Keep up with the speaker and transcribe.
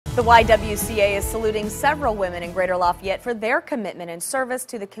The YWCA is saluting several women in Greater Lafayette for their commitment and service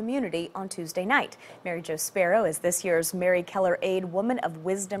to the community on Tuesday night. Mary Jo Sparrow is this year's Mary Keller Aid Woman of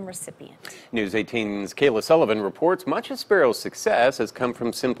Wisdom recipient. News 18's Kayla Sullivan reports much of Sparrow's success has come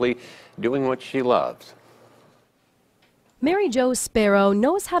from simply doing what she loves. Mary Jo Sparrow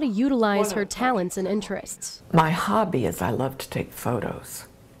knows how to utilize her talents and interests. My hobby is I love to take photos,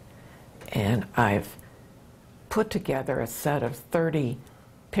 and I've put together a set of 30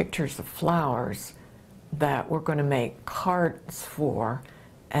 pictures of flowers that we're going to make cards for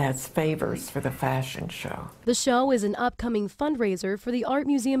as favors for the fashion show. The show is an upcoming fundraiser for the Art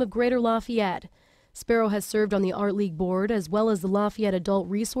Museum of Greater Lafayette. Sparrow has served on the Art League board as well as the Lafayette Adult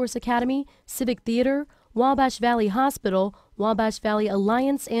Resource Academy, Civic Theater, Wabash Valley Hospital, Wabash Valley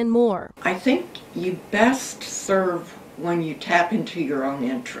Alliance, and more. I think you best serve when you tap into your own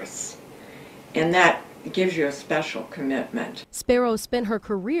interests, and that gives you a special commitment. Sparrow spent her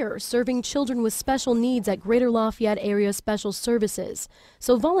career serving children with special needs at Greater Lafayette Area Special Services,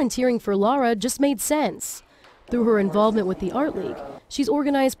 so volunteering for Laura just made sense. Through her involvement with the Art League, she's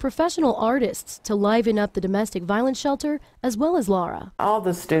organized professional artists to liven up the domestic violence shelter as well as Laura. All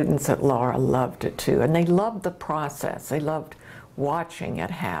the students at Laura loved it too, and they loved the process. They loved watching it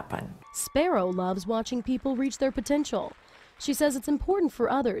happen. Sparrow loves watching people reach their potential. She says it's important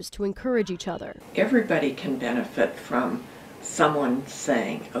for others to encourage each other. Everybody can benefit from someone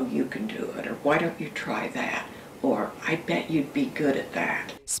saying, "Oh, you can do it," or "Why don't you try that?" or "I bet you'd be good at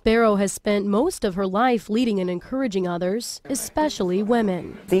that." Sparrow has spent most of her life leading and encouraging others, especially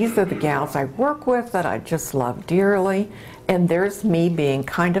women. These are the gals I work with that I just love dearly, and there's me being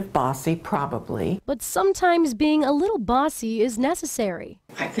kind of bossy, probably. But sometimes being a little bossy is necessary.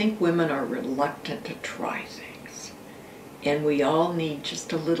 I think women are reluctant to try things. And we all need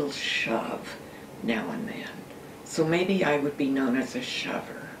just a little shove now and then. So maybe I would be known as a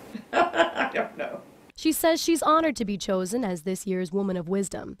shover. I don't know. She says she's honored to be chosen as this year's Woman of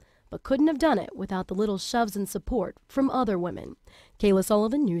Wisdom, but couldn't have done it without the little shoves and support from other women. Kayla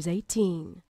Sullivan, News 18.